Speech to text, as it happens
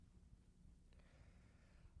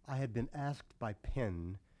I had been asked by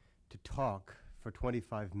Penn to talk for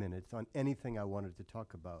 25 minutes on anything I wanted to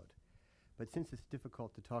talk about. But since it's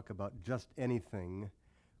difficult to talk about just anything,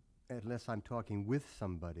 unless I'm talking with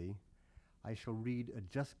somebody, I shall read a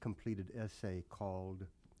just completed essay called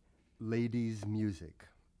Ladies' Music.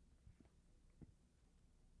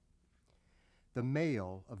 The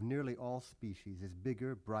male of nearly all species is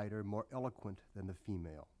bigger, brighter, more eloquent than the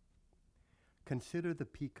female. Consider the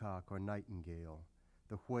peacock or nightingale,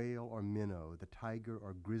 the whale or minnow, the tiger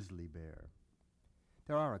or grizzly bear.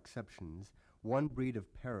 There are exceptions. One breed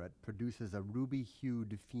of parrot produces a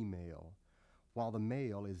ruby-hued female, while the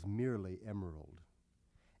male is merely emerald.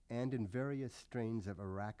 And in various strains of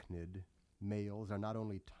arachnid, males are not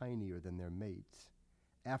only tinier than their mates,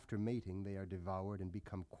 after mating they are devoured and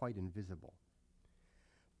become quite invisible.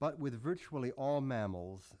 But with virtually all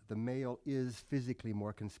mammals, the male is physically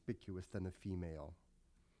more conspicuous than the female.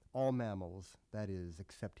 All mammals, that is,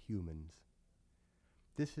 except humans.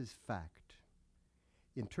 This is fact.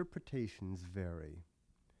 Interpretations vary.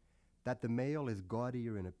 That the male is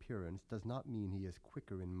gaudier in appearance does not mean he is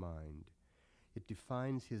quicker in mind. It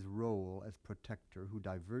defines his role as protector who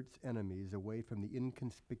diverts enemies away from the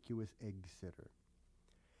inconspicuous egg-sitter.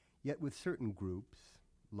 Yet with certain groups,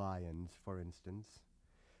 lions for instance,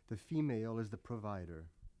 the female is the provider.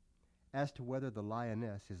 As to whether the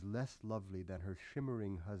lioness is less lovely than her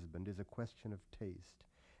shimmering husband is a question of taste,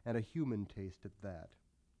 and a human taste at that.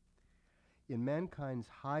 In mankind's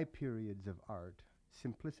high periods of art,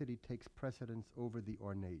 simplicity takes precedence over the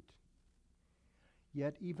ornate.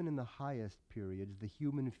 Yet even in the highest periods, the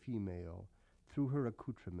human female, through her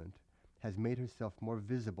accoutrement, has made herself more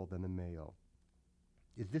visible than the male.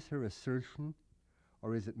 Is this her assertion,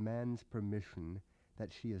 or is it man's permission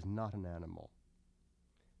that she is not an animal?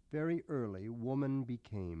 Very early, woman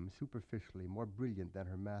became, superficially, more brilliant than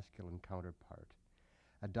her masculine counterpart,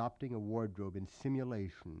 adopting a wardrobe in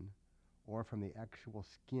simulation or from the actual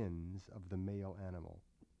skins of the male animal.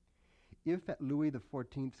 If at Louis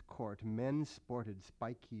XIV's court men sported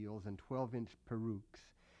spike heels and 12-inch perukes,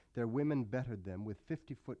 their women bettered them with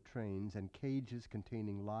 50-foot trains and cages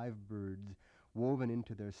containing live birds woven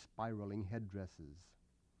into their spiraling headdresses.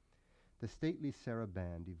 The stately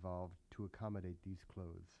saraband evolved to accommodate these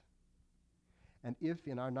clothes. And if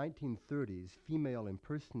in our 1930s female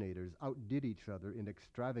impersonators outdid each other in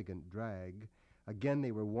extravagant drag, again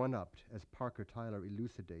they were one-upped, as Parker Tyler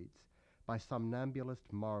elucidates, by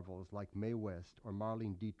somnambulist marvels like Mae West or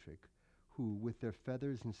Marlene Dietrich, who, with their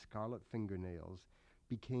feathers and scarlet fingernails,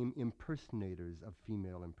 became impersonators of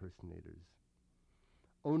female impersonators.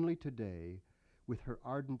 Only today, with her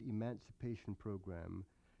ardent emancipation program,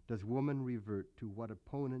 does woman revert to what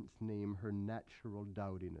opponents name her natural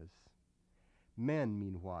dowdiness. Men,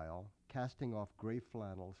 meanwhile, casting off gray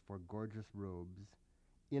flannels for gorgeous robes,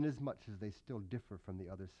 inasmuch as they still differ from the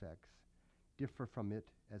other sex, differ from it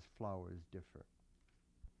as flowers differ.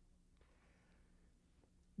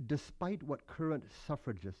 Despite what current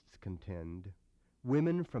suffragists contend,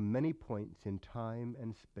 women from many points in time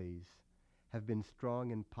and space have been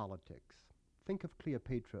strong in politics. Think of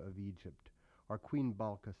Cleopatra of Egypt, or Queen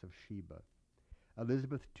Balkis of Sheba,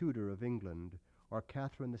 Elizabeth Tudor of England, or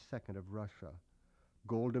Catherine II of Russia,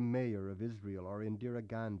 Golda Meir of Israel, or Indira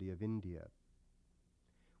Gandhi of India.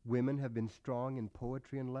 Women have been strong in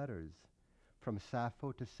poetry and letters, from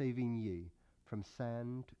Sappho to Sévigné, from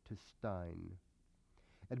Sand to Stein.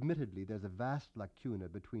 Admittedly, there's a vast lacuna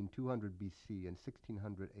between 200 BC and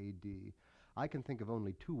 1600 AD. I can think of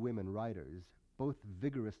only two women writers, both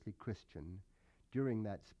vigorously Christian, during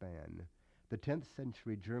that span. The 10th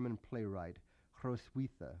century German playwright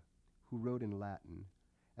Hroswitha, who wrote in Latin,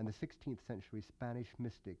 and the 16th century Spanish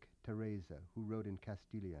mystic Teresa, who wrote in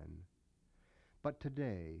Castilian. But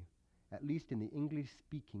today, at least in the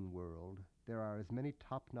English-speaking world, there are as many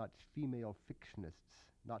top-notch female fictionists,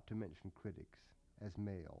 not to mention critics, as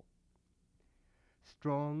male.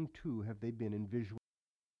 Strong, too, have they been in visual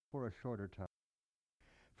for a shorter time.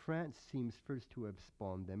 France seems first to have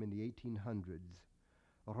spawned them in the 1800s.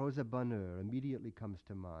 Rosa Bonheur immediately comes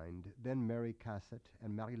to mind, then Mary Cassatt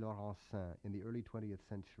and Marie-Laurence Saint in the early 20th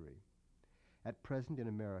century. At present in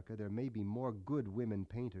America, there may be more good women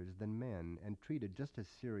painters than men, and treated just as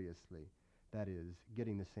seriously, that is,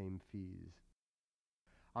 getting the same fees.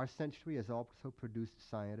 Our century has also produced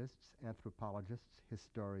scientists, anthropologists,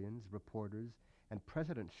 historians, reporters, and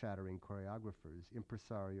precedent-shattering choreographers,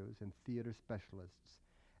 impresarios, and theater specialists,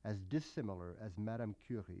 as dissimilar as Madame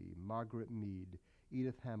Curie, Margaret Mead,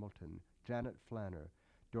 Edith Hamilton, Janet Flanner,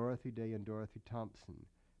 Dorothy Day and Dorothy Thompson,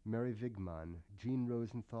 Mary Wigman, Jean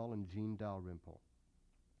Rosenthal, and Jean Dalrymple.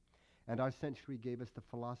 And our century gave us the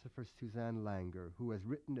philosopher Suzanne Langer, who has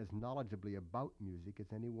written as knowledgeably about music as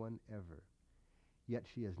anyone ever. Yet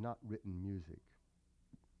she has not written music.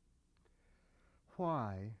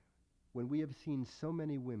 Why, when we have seen so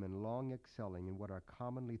many women long excelling in what are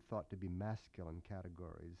commonly thought to be masculine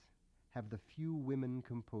categories, have the few women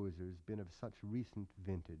composers been of such recent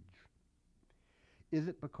vintage? Is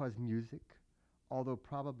it because music, although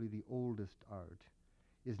probably the oldest art,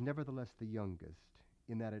 is nevertheless the youngest,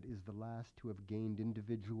 in that it is the last to have gained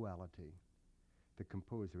individuality? The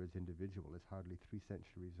composer as individual is hardly 3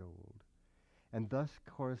 centuries old, and thus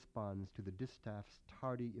corresponds to the distaff's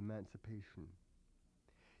tardy emancipation.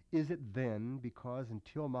 Is it then because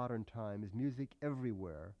until modern times music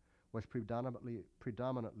everywhere was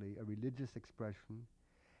predominantly a religious expression,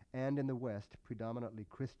 and in the West predominantly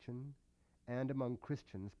Christian, and among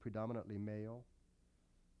Christians predominantly male?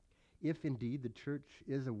 If indeed the church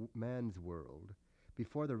is a man's world,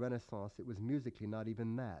 before the Renaissance it was musically not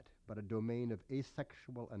even that, but a domain of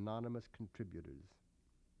asexual anonymous contributors.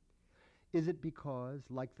 Is it because,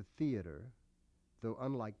 like the theater, though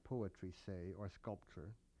unlike poetry, say, or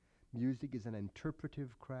sculpture, music is an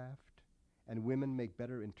interpretive craft, and women make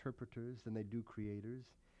better interpreters than they do creators,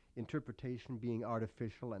 interpretation being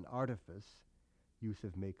artificial and artifice, use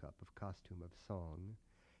of makeup, of costume, of song,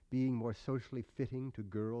 being more socially fitting to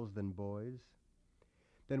girls than boys?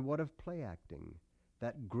 Then what of play acting,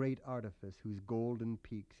 that great artifice whose golden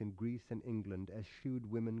peaks in Greece and England eschewed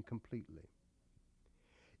women completely?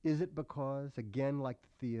 Is it because, again like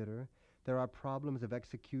the theater, there are problems of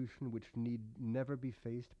execution which need never be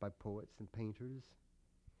faced by poets and painters?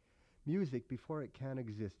 Music, before it can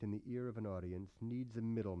exist in the ear of an audience, needs a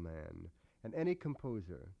middleman, and any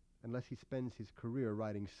composer, unless he spends his career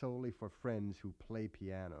writing solely for friends who play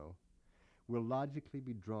piano, will logically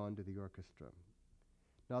be drawn to the orchestra.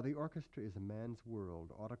 Now the orchestra is a man's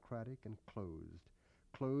world, autocratic and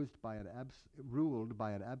ruled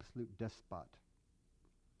by an absolute despot.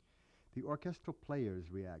 The orchestral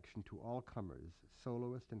player's reaction to all comers,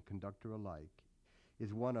 soloist and conductor alike,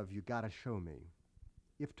 is one of "you gotta show me."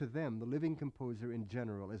 If to them the living composer in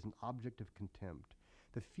general is an object of contempt,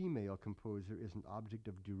 the female composer is an object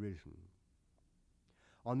of derision.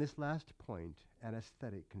 On this last point, an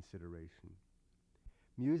aesthetic consideration.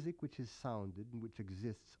 Music which is sounded and which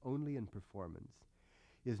exists only in performance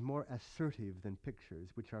is more assertive than pictures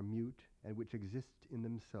which are mute and which exist in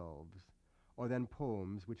themselves, or than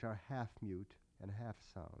poems which are half-mute and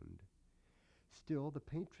half-sound. Still, the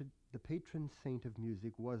patron saint of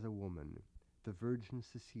music was a woman, the Virgin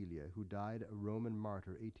Cecilia, who died a Roman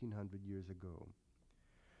martyr 1800 years ago.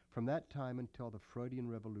 From that time until the Freudian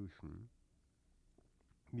Revolution,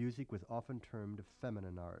 music was often termed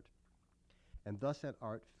feminine art, and thus an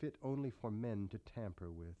art fit only for men to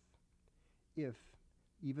tamper with. If,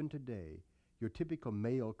 even today, your typical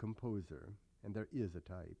male composer, and there is a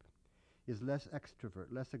type, is less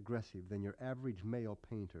extrovert, less aggressive than your average male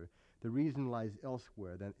painter, the reason lies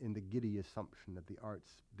elsewhere than in the giddy assumption that the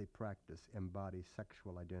arts they practice embody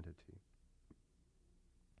sexual identity.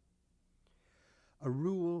 A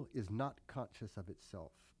rule is not conscious of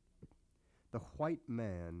itself. The white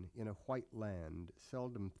man in a white land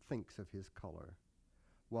seldom thinks of his color,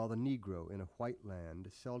 while the Negro in a white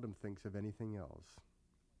land seldom thinks of anything else.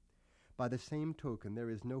 By the same token, there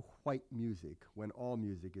is no white music when all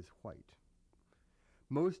music is white.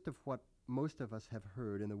 Most of what most of us have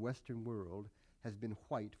heard in the Western world has been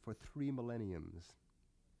white for 3 millenniums.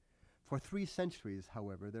 For 3 centuries,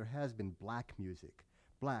 however, there has been black music.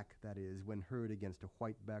 Black, that is, when heard against a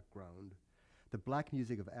white background. The black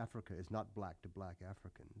music of Africa is not black to black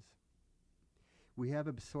Africans. We have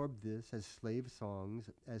absorbed this as slave songs,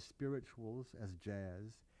 as spirituals, as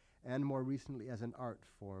jazz, and more recently as an art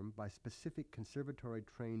form by specific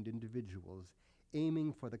conservatory-trained individuals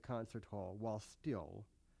aiming for the concert hall while still,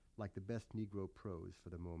 like the best Negro prose for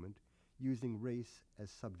the moment, using race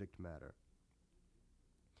as subject matter.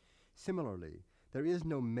 Similarly, there is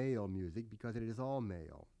no male music because it is all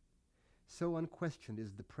male. So unquestioned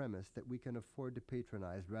is the premise that we can afford to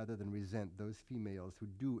patronize rather than resent those females who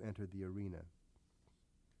do enter the arena.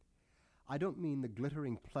 I don't mean the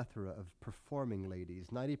glittering plethora of performing ladies,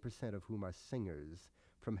 90% of whom are singers,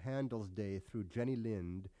 from Handel's day through Jenny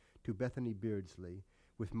Lind to Bethany Beardsley,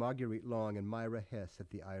 with Marguerite Long and Myra Hess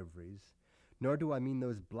at the Ivories, nor do I mean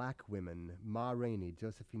those black women, Ma Rainey,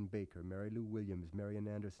 Josephine Baker, Mary Lou Williams, Marian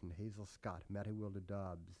Anderson, Hazel Scott, Matilda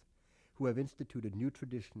Dobbs, who have instituted new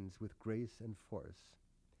traditions with grace and force.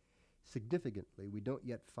 Significantly, we don't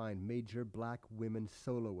yet find major black women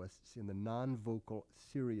soloists in the non-vocal,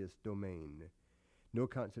 serious domain. No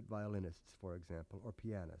concert violinists, for example, or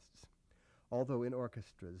pianists. although in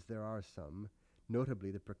orchestras there are some,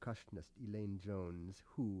 notably the percussionist Elaine Jones,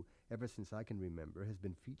 who, ever since I can remember, has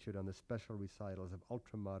been featured on the special recitals of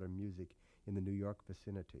ultramodern music in the New York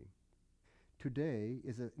vicinity. Today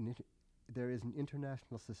there is an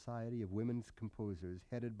international society of women's composers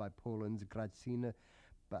headed by Poland's Grażyna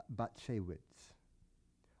Baczewicz.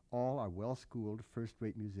 All are well-schooled,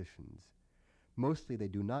 first-rate musicians. Mostly they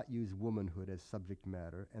do not use womanhood as subject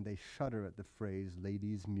matter, and they shudder at the phrase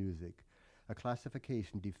ladies' music, a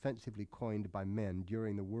classification defensively coined by men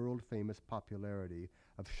during the world-famous popularity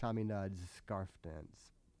of Chaminade's scarf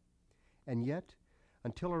dance. And yet,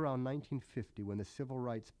 until around 1950, when the civil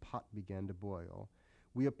rights pot began to boil,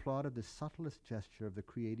 we applauded the subtlest gesture of the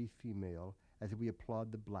creative female as we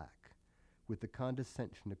applaud the black, with the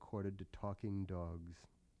condescension accorded to talking dogs.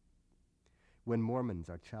 When Mormons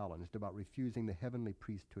are challenged about refusing the heavenly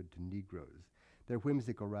priesthood to Negroes, their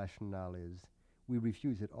whimsical rationale is, we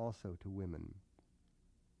refuse it also to women.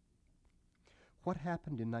 What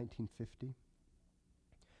happened in 1950?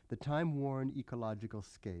 The time-worn ecological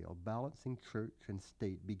scale balancing church and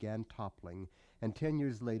state began toppling, and 10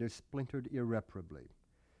 years later splintered irreparably.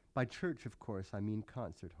 By church, of course, I mean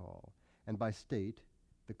concert hall, and by state,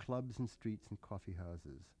 the clubs and streets and coffee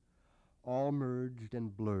houses. All merged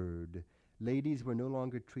and blurred. Ladies were no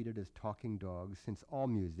longer treated as talking dogs, since all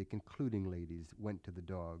music, including ladies, went to the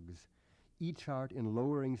dogs. Each art, in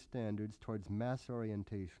lowering standards towards mass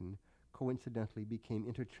orientation, coincidentally became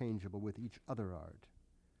interchangeable with each other art.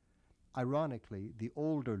 Ironically, the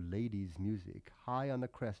older ladies' music, high on the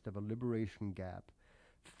crest of a liberation gap,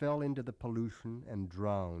 fell into the pollution and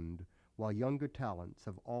drowned, while younger talents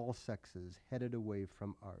of all sexes headed away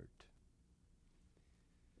from art.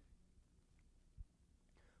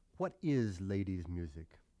 What is ladies'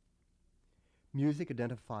 music? Music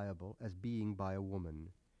identifiable as being by a woman.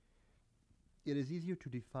 It is easier to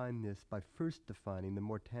define this by first defining the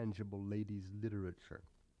more tangible ladies' literature.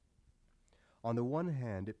 On the one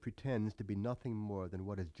hand, it pretends to be nothing more than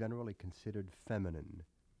what is generally considered feminine,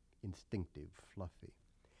 instinctive, fluffy,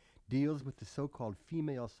 deals with the so-called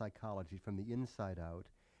female psychology from the inside out,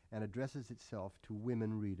 and addresses itself to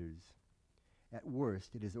women readers. At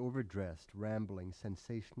worst, it is overdressed, rambling,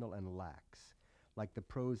 sensational, and lax, like the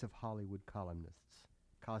prose of Hollywood columnists,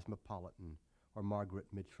 Cosmopolitan, or Margaret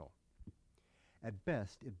Mitchell. At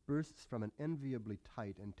best, it bursts from an enviably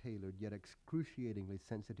tight and tailored yet excruciatingly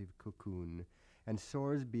sensitive cocoon and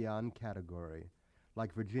soars beyond category,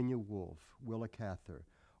 like Virginia Woolf, Willa Cather,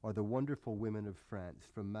 or the wonderful women of France,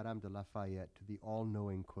 from Madame de Lafayette to the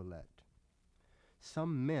all-knowing Colette.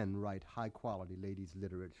 Some men write high-quality ladies'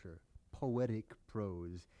 literature, poetic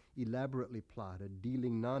prose, elaborately plotted,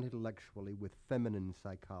 dealing non-intellectually with feminine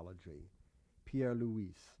psychology. Pierre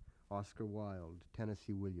Louis, Oscar Wilde,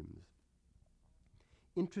 Tennessee Williams.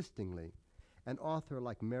 Interestingly, an author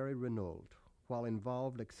like Mary Renault, while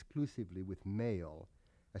involved exclusively with male,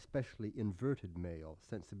 especially inverted male,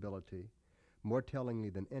 sensibility, more tellingly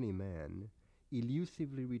than any man,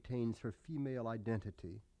 elusively retains her female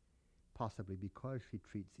identity, possibly because she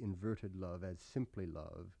treats inverted love as simply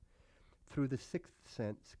love, through the sixth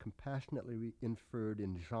sense compassionately inferred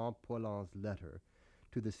in Jean Paulhan's letter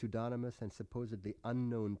to the pseudonymous and supposedly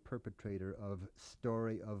unknown perpetrator of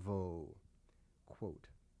Story of O. Quote,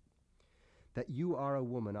 "That you are a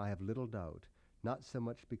woman I have little doubt, not so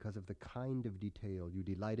much because of the kind of detail you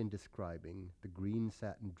delight in describing, the green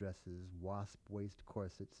satin dresses, wasp waist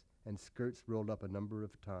corsets, and skirts rolled up a number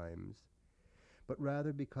of times, but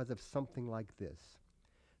rather because of something like this.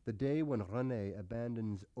 The day when Renée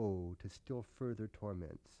abandons O to still further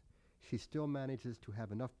torments, she still manages to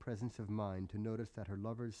have enough presence of mind to notice that her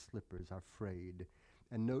lover's slippers are frayed,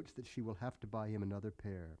 and notes that she will have to buy him another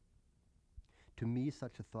pair. To me,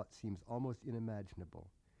 such a thought seems almost unimaginable.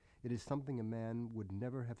 It is something a man would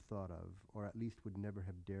never have thought of, or at least would never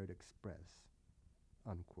have dared express."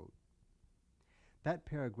 Unquote. That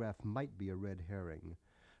paragraph might be a red herring.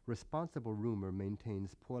 Responsible rumor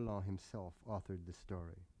maintains Paulhan himself authored the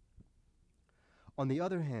story. On the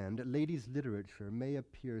other hand, ladies' literature may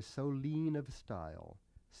appear so lean of style,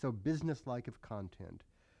 so businesslike of content,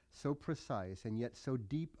 so precise and yet so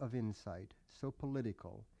deep of insight, so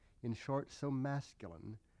political, in short, so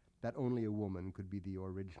masculine, that only a woman could be the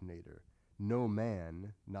originator. No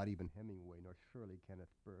man, not even Hemingway nor surely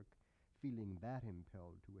Kenneth Burke, feeling that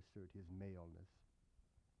impelled to assert his maleness.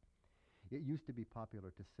 It used to be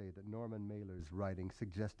popular to say that Norman Mailer's writing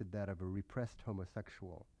suggested that of a repressed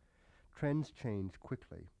homosexual. Trends change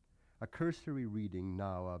quickly. A cursory reading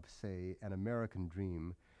now of, say, An American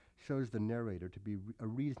Dream shows the narrator to be a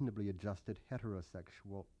reasonably adjusted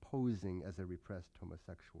heterosexual posing as a repressed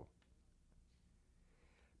homosexual.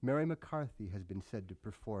 Mary McCarthy has been said to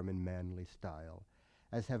perform in manly style,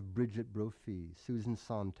 as have Bridget Brophy, Susan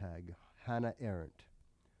Sontag, Hannah Arendt.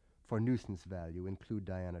 For nuisance value, include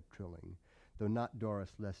Diana Trilling, though not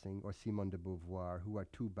Doris Lessing or Simone de Beauvoir, who are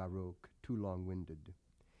too baroque, too long-winded.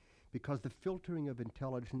 Because the filtering of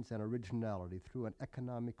intelligence and originality through an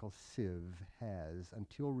economical sieve has,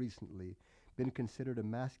 until recently, been considered a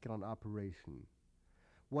masculine operation.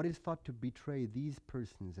 What is thought to betray these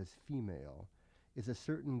persons as female is a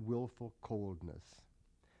certain willful coldness,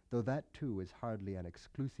 though that too is hardly an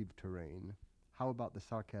exclusive terrain. How about the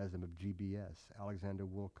sarcasm of GBS, Alexander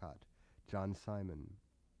Woollcott, John Simon?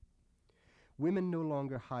 Women no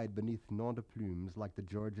longer hide beneath nom de plumes like the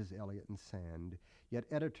Georges Eliot and Sand, yet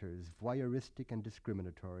editors, voyeuristic and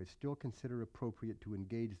discriminatory, still consider appropriate to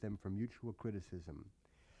engage them for mutual criticism.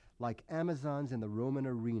 Like Amazons in the Roman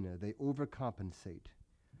arena, they overcompensate.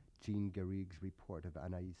 Jean Garrigue's report of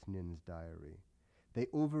Anais Nin's diary. They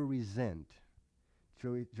over-resent.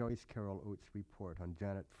 Joyce Carol Oates' report on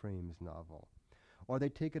Janet Frame's novel. Or they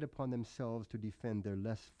take it upon themselves to defend their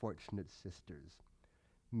less fortunate sisters.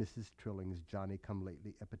 Mrs. Trilling's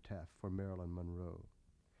Johnny-come-lately epitaph for Marilyn Monroe.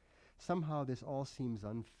 Somehow this all seems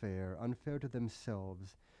unfair to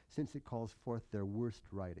themselves, since it calls forth their worst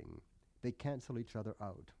writing. They cancel each other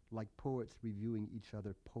out, like poets reviewing each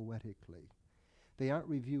other poetically. They aren't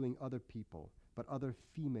reviewing other people, but other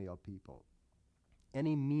female people.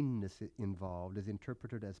 Any meanness involved is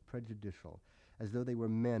interpreted as prejudicial, as though they were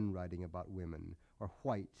men writing about women, or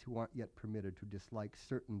whites who aren't yet permitted to dislike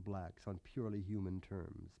certain blacks on purely human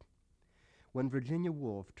terms. When Virginia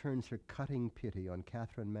Woolf turns her cutting pity on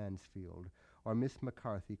Catherine Mansfield, or Miss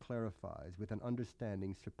McCarthy clarifies with an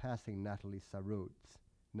understanding surpassing Nathalie Sarraute,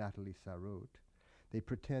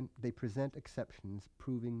 they present exceptions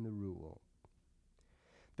proving the rule.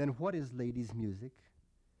 Then what is ladies' music?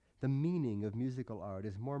 The meaning of musical art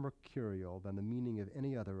is more mercurial than the meaning of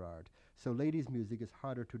any other art, so ladies' music is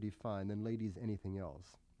harder to define than ladies' anything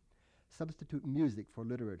else. Substitute music for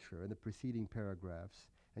literature in the preceding paragraphs,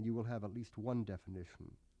 and you will have at least one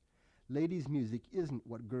definition. Ladies' music isn't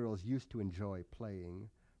what girls used to enjoy playing,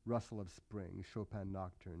 Rustle of Spring, Chopin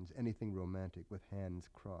nocturnes, anything romantic with hands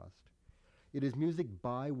crossed. It is music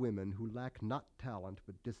by women who lack not talent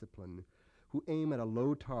but discipline, who aim at a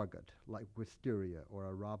low target, like wisteria or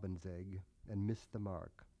a robin's egg, and miss the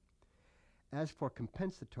mark. As for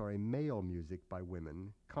compensatory male music by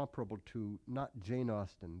women, comparable to not Jane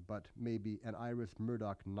Austen, but maybe an Iris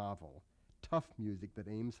Murdoch novel, tough music that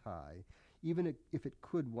aims high, even if it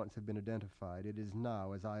could once have been identified, it is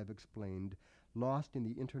now, as I have explained, lost in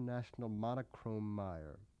the international monochrome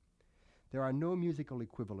mire. There are no musical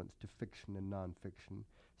equivalents to fiction and nonfiction,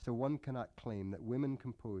 so one cannot claim that women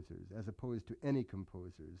composers, as opposed to any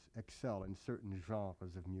composers, excel in certain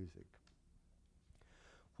genres of music.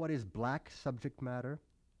 What is black subject matter?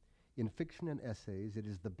 In fiction and essays, it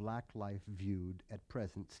is the black life viewed, at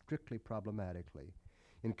present, strictly problematically.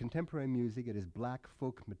 In contemporary music, it is black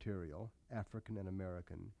folk material, African and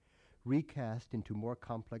American, recast into more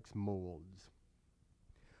complex molds.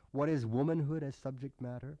 What is womanhood as subject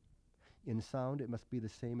matter? In sound, it must be the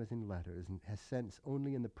same as in letters, and has sense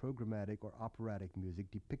only in the programmatic or operatic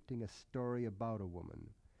music depicting a story about a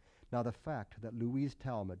woman. Now, the fact that Louise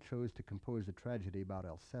Talmot chose to compose a tragedy about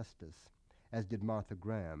Alcestis, as did Martha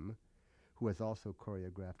Graham, who has also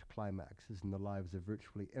choreographed climaxes in the lives of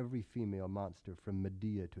virtually every female monster from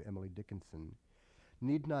Medea to Emily Dickinson,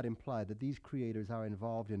 need not imply that these creators are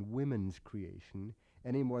involved in women's creation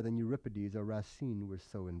any more than Euripides or Racine were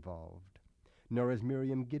so involved. Nor is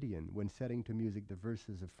Miriam Gideon, when setting to music the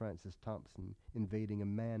verses of Francis Thompson, invading a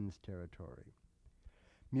man's territory.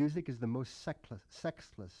 Music is the most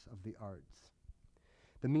sexless of the arts.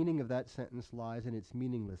 The meaning of that sentence lies in its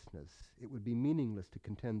meaninglessness. It would be meaningless to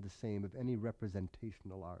contend the same of any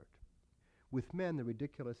representational art. With men, the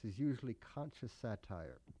ridiculous is usually conscious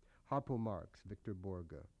satire. Harpo Marx, Victor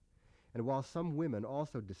Borge. And while some women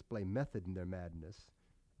also display method in their madness,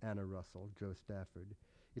 Anna Russell, Jo Stafford,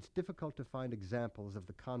 it's difficult to find examples of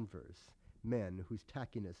the converse, men whose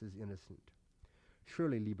tackiness is innocent.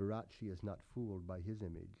 Surely Liberace is not fooled by his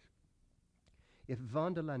image. If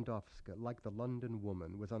Wanda Landowska, like the London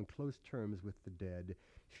woman, was on close terms with the dead,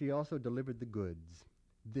 she also delivered the goods.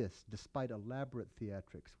 This, despite elaborate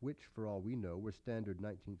theatrics, which, for all we know, were standard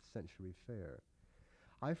 19th century fare.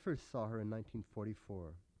 I first saw her in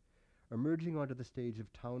 1944. Emerging onto the stage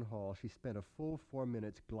of Town Hall, she spent a full 4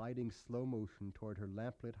 minutes gliding slow motion toward her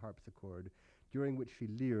lamplit harpsichord, during which she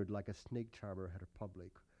leered like a snake charmer at her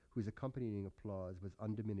public, whose accompanying applause was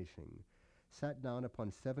undiminishing, sat down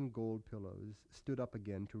upon 7 gold pillows, stood up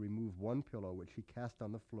again to remove 1 pillow which she cast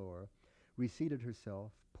on the floor, reseated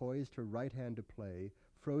herself, poised her right hand to play,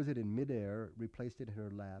 froze it in midair, replaced it in her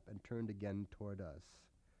lap, and turned again toward us.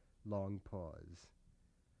 Long pause.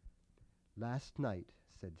 Last night,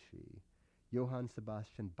 said she, Johann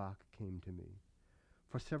Sebastian Bach came to me.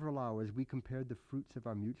 For several hours we compared the fruits of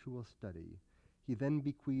our mutual study. He then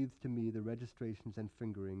bequeathed to me the registrations and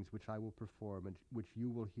fingerings which I will perform and which you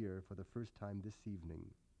will hear for the first time this evening.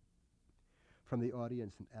 From the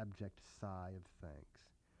audience an abject sigh of thanks.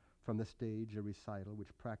 From the stage a recital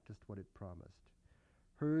which practiced what it promised.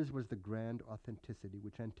 Hers was the grand authenticity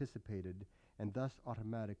which anticipated and thus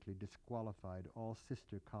automatically disqualified all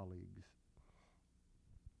sister colleagues.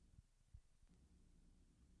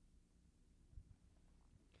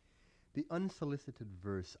 The unsolicited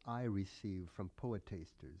verse I receive from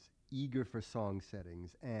poetasters, eager for song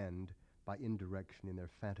settings and, by indirection in their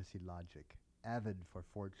fantasy logic, avid for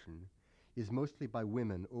fortune, is mostly by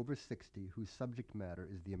women over 60 whose subject matter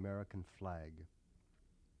is the American flag.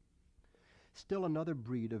 Still another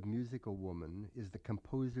breed of musical woman is the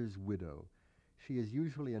composer's widow. She is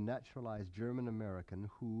usually a naturalized German-American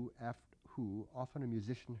who, often a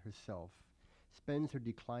musician herself, spends her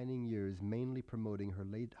declining years mainly promoting her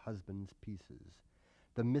late husband's pieces.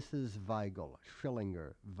 The Mrs. Weigel,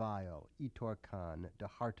 Schillinger, Weil, Itor Kahn, de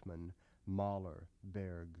Hartmann, Mahler,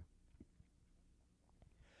 Berg.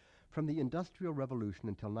 From the Industrial Revolution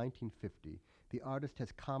until 1950, the artist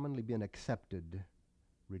has commonly been accepted,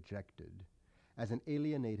 rejected, as an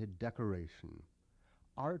alienated decoration.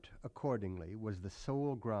 Art, accordingly, was the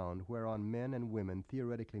sole ground whereon men and women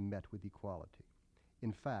theoretically met with equality.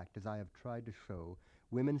 In fact, as I have tried to show,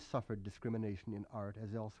 women suffered discrimination in art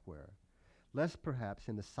as elsewhere. Less perhaps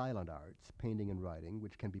in the silent arts, painting and writing,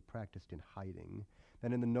 which can be practiced in hiding,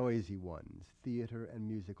 than in the noisy ones, theater and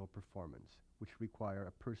musical performance, which require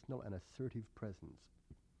a personal and assertive presence.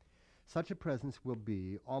 Such a presence will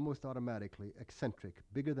be, almost automatically, eccentric,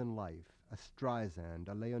 bigger than life, a Streisand,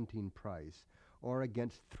 a Leontine Price, or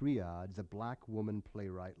against 3 odds, a black woman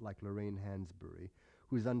playwright like Lorraine Hansberry,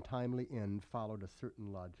 whose untimely end followed a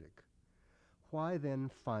certain logic. Why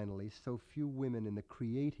then, finally, so few women in the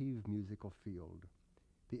creative musical field?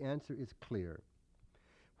 The answer is clear.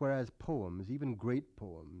 Whereas poems, even great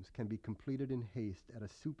poems, can be completed in haste at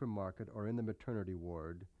a supermarket or in the maternity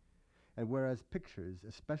ward, and whereas pictures,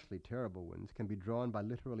 especially terrible ones, can be drawn by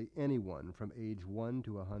literally anyone from age 1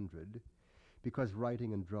 to 100, because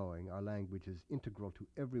writing and drawing are languages integral to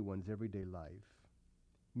everyone's everyday life,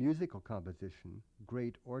 musical composition,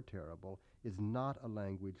 great or terrible, is not a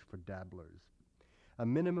language for dabblers. A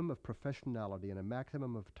minimum of professionality and a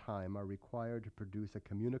maximum of time are required to produce a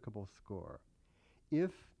communicable score.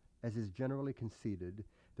 If, as is generally conceded,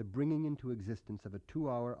 the bringing into existence of a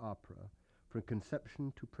 2-hour opera, from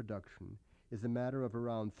conception to production, is a matter of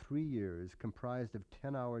around 3 years, comprised of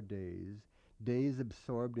 10-hour days, days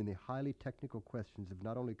absorbed in the highly technical questions of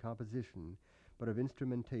not only composition, but of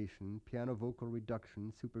instrumentation, piano-vocal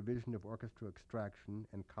reduction, supervision of orchestra extraction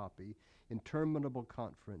and copy, interminable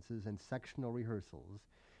conferences, and sectional rehearsals,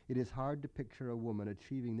 it is hard to picture a woman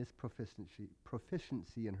achieving this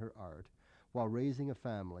proficiency in her art while raising a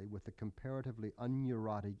family with the comparatively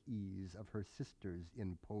unneurotic ease of her sisters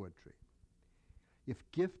in poetry.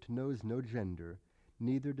 If gift knows no gender,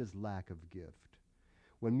 neither does lack of gift.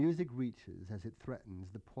 When music reaches, as it threatens,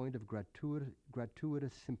 the point of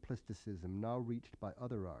gratuitous simplisticism now reached by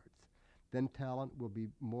other arts, then talent will be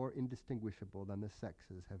more indistinguishable than the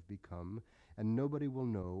sexes have become, and nobody will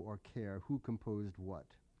know or care who composed what.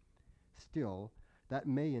 Still, that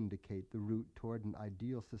may indicate the route toward an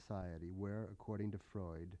ideal society where, according to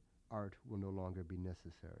Freud, art will no longer be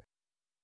necessary.